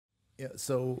Yeah,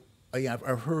 so yeah,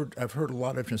 I've heard a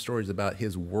lot of different stories about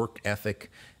his work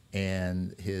ethic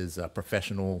and his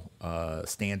professional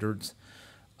standards.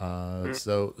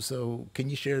 Mm, So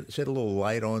can you shed a little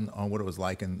light on what it was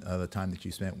like in the time that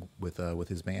you spent with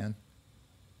his band?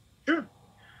 sure.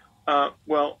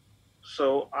 Well,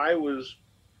 so I was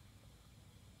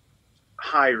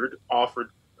hired,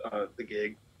 offered the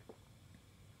gig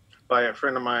by a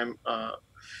friend of mine,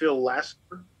 Phil Lasser.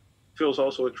 Phil's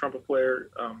also a trumpet player,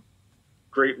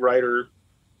 great writer,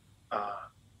 uh,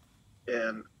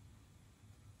 and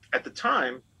at the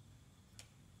time,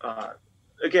 uh,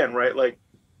 again, right, like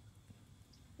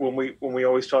when we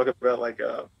always talk about like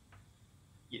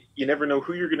you never know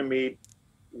who you're going to meet,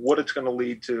 what it's going to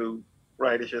lead to,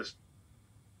 right? It's just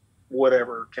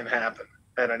whatever can happen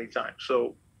at any time.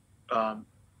 Um,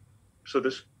 so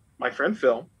this my friend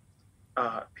Phil,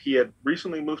 he had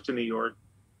recently moved to New York,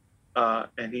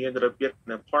 and he ended up getting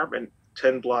an apartment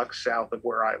 10 blocks south of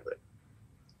where I live,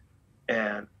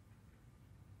 and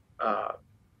uh,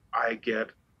 I get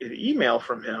an email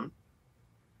from him,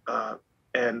 uh,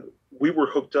 and we were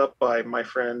hooked up by my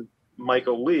friend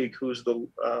Michael League, who's the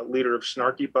leader of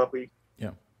Snarky Puppy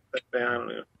Yeah.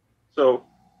 band. So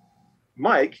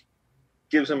Mike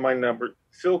gives him my number.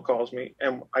 Phil calls me,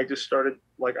 and I just started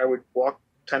like I would walk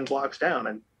 10 blocks down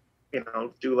and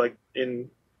do like in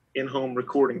home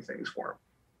recording things for him.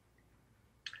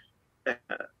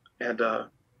 And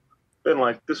then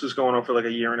like this was going on for like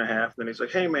a year and a half. And then he's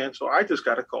like, "Hey man, so I just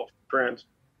got a call from friends,"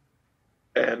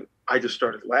 and I just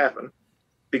started laughing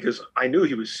because I knew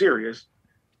he was serious,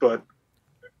 but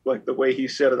like the way he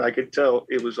said it, I could tell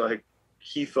it was like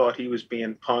he thought he was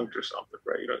being punked or something,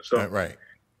 right? So Right.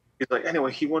 he's like,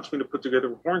 anyway, he wants me to put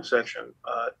together a horn section.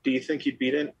 Do you think you'd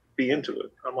be into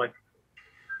it? I'm like,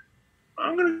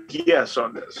 I'm gonna yes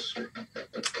on this.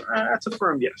 That's a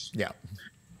firm yes. Yeah.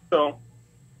 So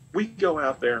we go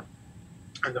out there,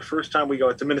 and the first time we go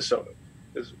out to Minnesota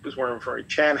is where I'm from.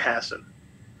 Chanhassen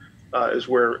is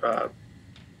where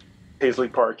Paisley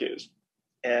Park is,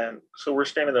 and so we're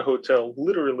staying in the hotel,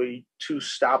 literally 2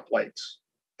 stoplights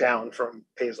down from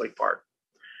Paisley Park.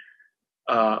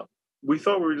 Uh, we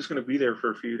thought we were just going to be there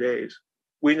for a few days.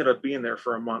 We ended up being there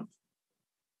for a month,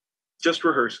 just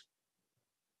rehearsing,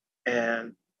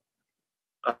 and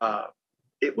uh,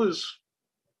 it was.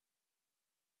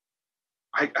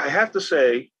 I have to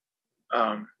say,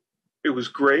 um, it was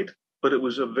great, but it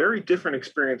was a very different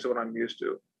experience than what I'm used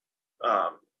to.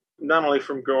 Um, Not only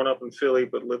from growing up in Philly,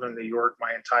 but living in New York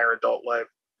my entire adult life.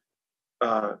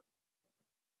 Uh,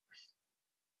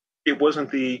 it wasn't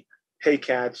the hey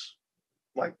cats,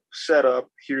 like set up,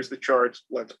 here's the charts,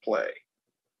 let's play.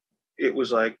 It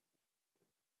was like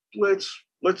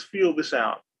let's feel this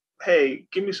out. Hey,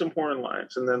 give me some horn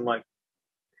lines, and then like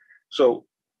so.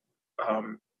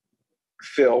 Um,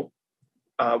 Phil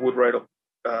would write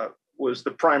was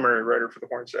the primary writer for the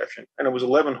horn section, and it was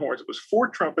 11 horns. It was 4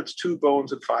 trumpets, 2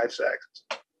 bones, and 5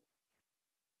 saxes.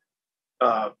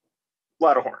 A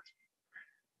lot of horns,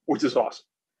 which is awesome.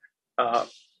 Uh,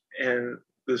 and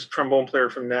this trombone player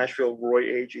from Nashville, Roy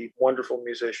Agee, wonderful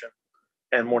musician,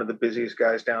 and one of the busiest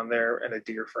guys down there, and a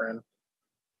dear friend.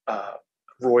 Uh,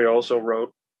 Roy also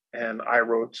wrote, and I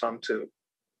wrote some too.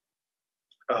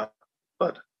 Uh,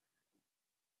 but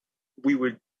we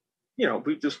would,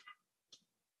 we just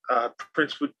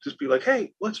Prince would just be like,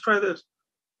 "Hey, let's try this."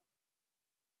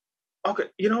 Okay,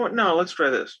 you know what? No, let's try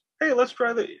this. Hey, let's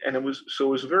try that. And it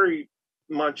was very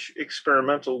much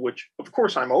experimental, which of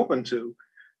course I'm open to.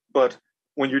 But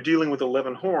when you're dealing with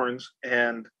 11 horns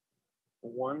and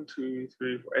one, two,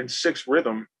 three, four, and 6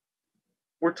 rhythm,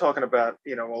 we're talking about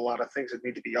a lot of things that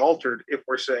need to be altered if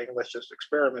we're saying let's just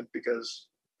experiment because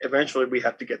eventually we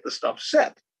have to get the stuff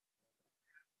set.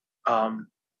 Um,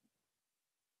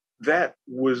 that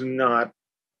was not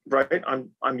right.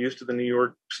 I'm used to the New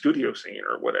York studio scene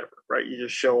or whatever, right? You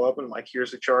just show up and like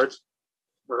here's the charts,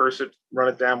 rehearse it, run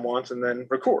it down once, and then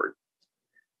record.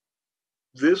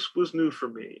 This was new for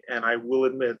me, and I will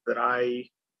admit that I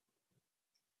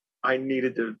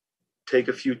needed to take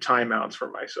a few timeouts for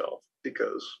myself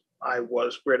because I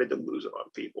was ready to lose it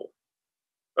on people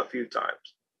a few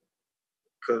times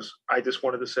because I just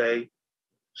wanted to say,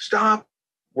 stop,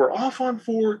 we're off on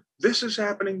 4, this is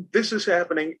happening,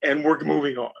 and we're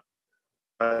moving on.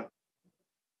 Uh,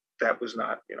 that was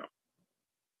not,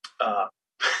 uh,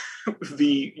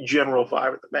 the general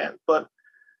vibe of the band. But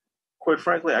quite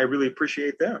frankly, I really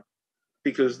appreciate them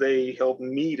because they helped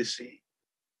me to see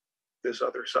this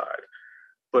other side.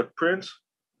 But Prince,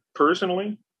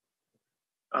 personally,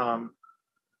 um,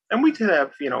 and we did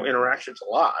have interactions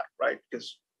a lot, right?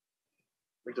 Because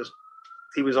we just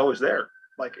he was always there.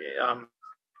 Like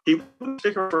He would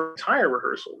stick around for entire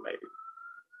rehearsal, maybe,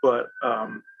 but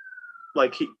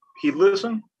like he'd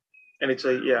listen and he'd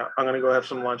say, "Yeah, I'm gonna go have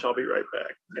some lunch. I'll be right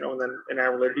back." You know, and then an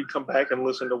hour later he'd come back and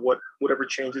listen to whatever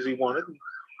changes he wanted.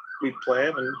 We'd play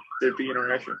them, and there'd be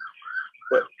interaction.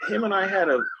 But him and I had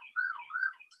an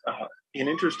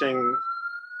interesting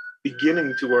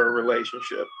beginning to our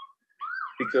relationship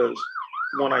because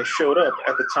when I showed up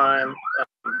at the time,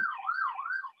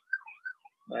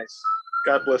 nice,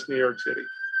 God bless New York City.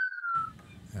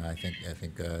 I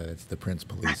think it's the Prince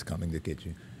Police coming to get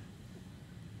you.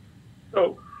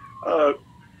 So, uh,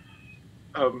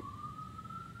 um,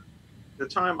 the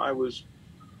time I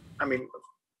mean,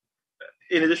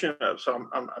 in addition, so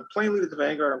I'm playing lead at the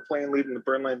Vanguard. I'm playing lead in the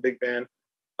Burnland Big Band.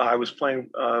 I was playing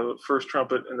first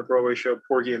trumpet in the Broadway show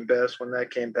Porgy and Bess when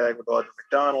that came back with Audra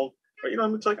McDonald. But, you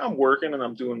know, it's like I'm working and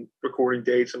I'm doing recording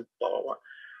dates and blah, blah, blah.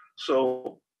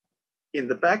 So in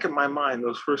the back of my mind,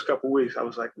 those first couple of weeks, I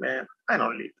was like, man, I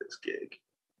don't need this gig.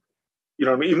 You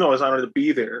know what I mean? Even though I was honored to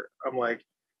be there, I'm like,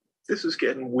 this is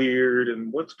getting weird.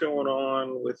 And what's going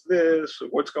on with this? Or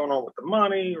what's going on with the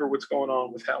money? Or what's going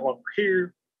on with how long we're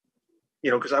here?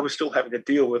 You know, because I was still having to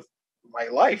deal with my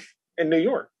life in New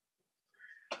York.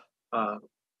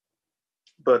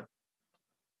 But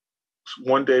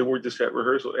one day we're just at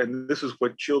rehearsal, and this is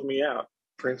what chilled me out.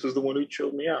 Prince is the one who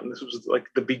chilled me out, and this was like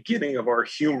the beginning of our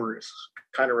humorous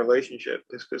kind of relationship.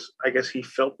 Is because I guess he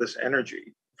felt this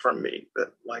energy from me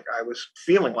that like I was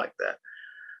feeling like that,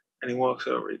 and he walks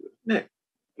over. He goes, "Nick,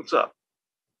 what's up?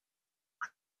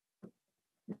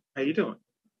 How you doing?"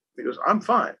 He goes, "I'm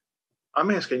fine.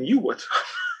 I'm asking you what's up."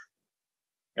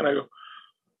 And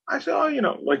I said, "Oh, you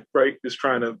know, like right, just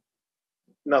trying to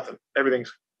nothing.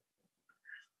 Everything's."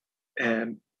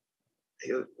 And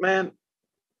he goes, "Man,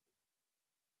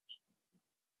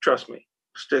 trust me,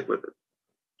 stick with it.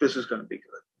 This is going to be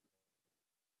good."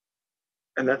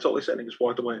 And that's all he said. He just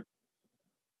walked away.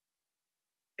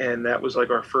 And that was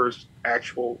like our first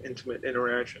actual intimate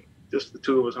interaction, just the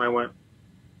two of us. And I went,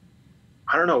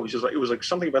 I don't know. It was like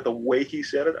something about the way he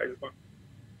said it. I just went,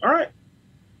 all right,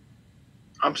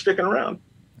 I'm sticking around.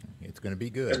 It's going to be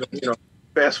good. And then, you know,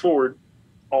 fast forward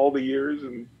all the years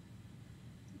and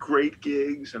great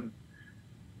gigs and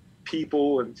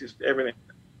people and just everything.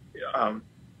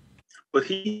 But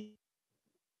he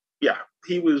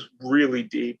was really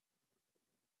deep.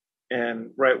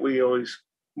 And right, we always,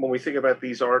 when we think about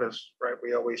these artists, right,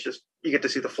 we always you get to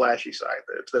see the flashy side,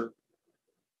 the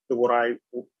what I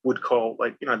would call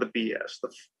like, you know, the BS,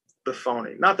 the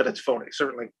phony. Not that it's phony,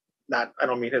 certainly not. I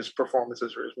don't mean his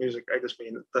performances or his music. I just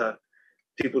mean the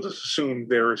people just assume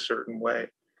they're a certain way.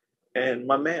 And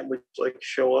my man would like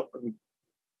show up and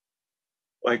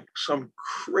like some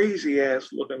crazy ass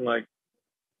looking like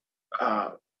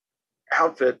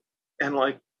outfit and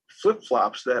like flip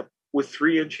flops that with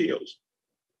 3-inch heels.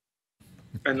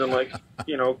 And then like,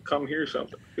 you know, come hear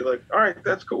something. Be like, all right,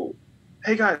 that's cool.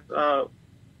 Hey guys,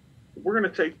 we're gonna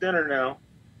take dinner now.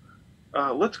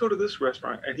 Let's go to this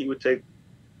restaurant. And he would take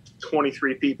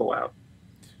 23 people out.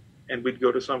 And we'd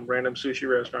go to some random sushi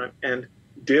restaurant and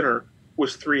dinner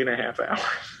was 3.5 hours.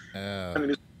 And then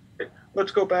he's,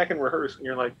 let's go back and rehearse. And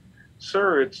you're like,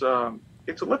 sir, it's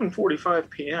 11:45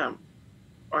 p.m.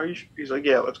 Are you? He's like,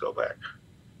 yeah, let's go back.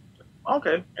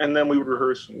 Okay. And then we would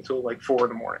rehearse until like 4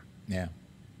 a.m. Yeah.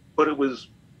 But it was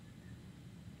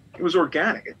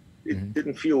organic. It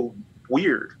didn't feel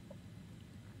weird.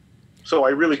 So I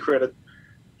really credit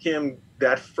him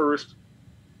that first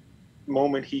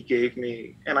moment he gave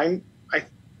me. And I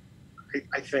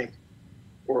think,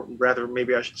 or rather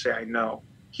maybe I should say I know,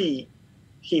 he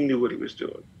knew what he was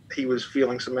doing. He was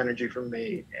feeling some energy from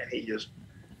me and he just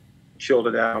chilled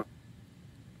it out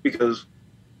because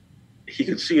he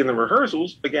could see in the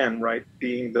rehearsals, again, right,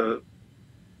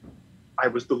 I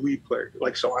was the lead player.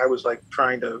 Like, so I was like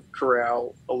trying to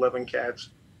corral 11 cats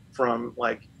from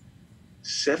like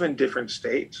 7 different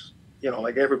states, you know,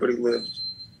 like everybody lived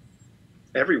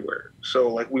everywhere. So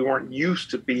like we weren't used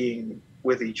to being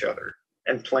with each other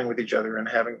and playing with each other and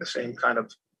having the same kind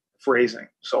of phrasing.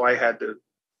 So I had to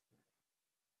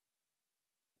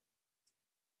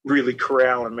really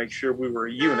corral and make sure we were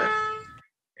a unit.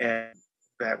 And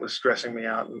that was stressing me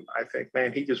out. And I think,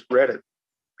 man, he just read it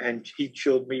and he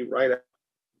chilled me right out.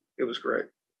 It was great.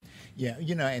 Yeah,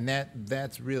 you know, and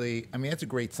that's really, I mean, that's a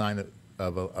great sign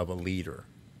of a leader.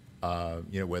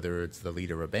 You know, whether it's the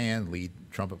leader of a band, lead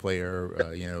trumpet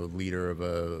player, you know, leader of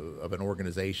an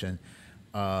organization,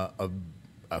 a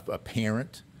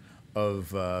parent,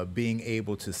 of being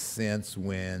able to sense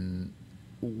when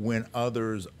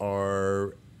others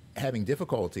are having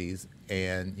difficulties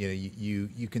and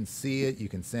you can see it, you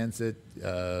can sense it,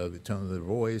 the tone of the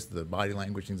voice, the body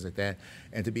language, things like that,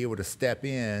 and to be able to step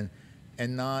in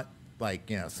and not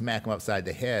like smack them upside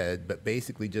the head, but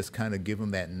basically just kind of give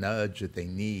them that nudge that they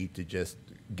need to just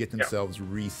get themselves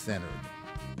recentered.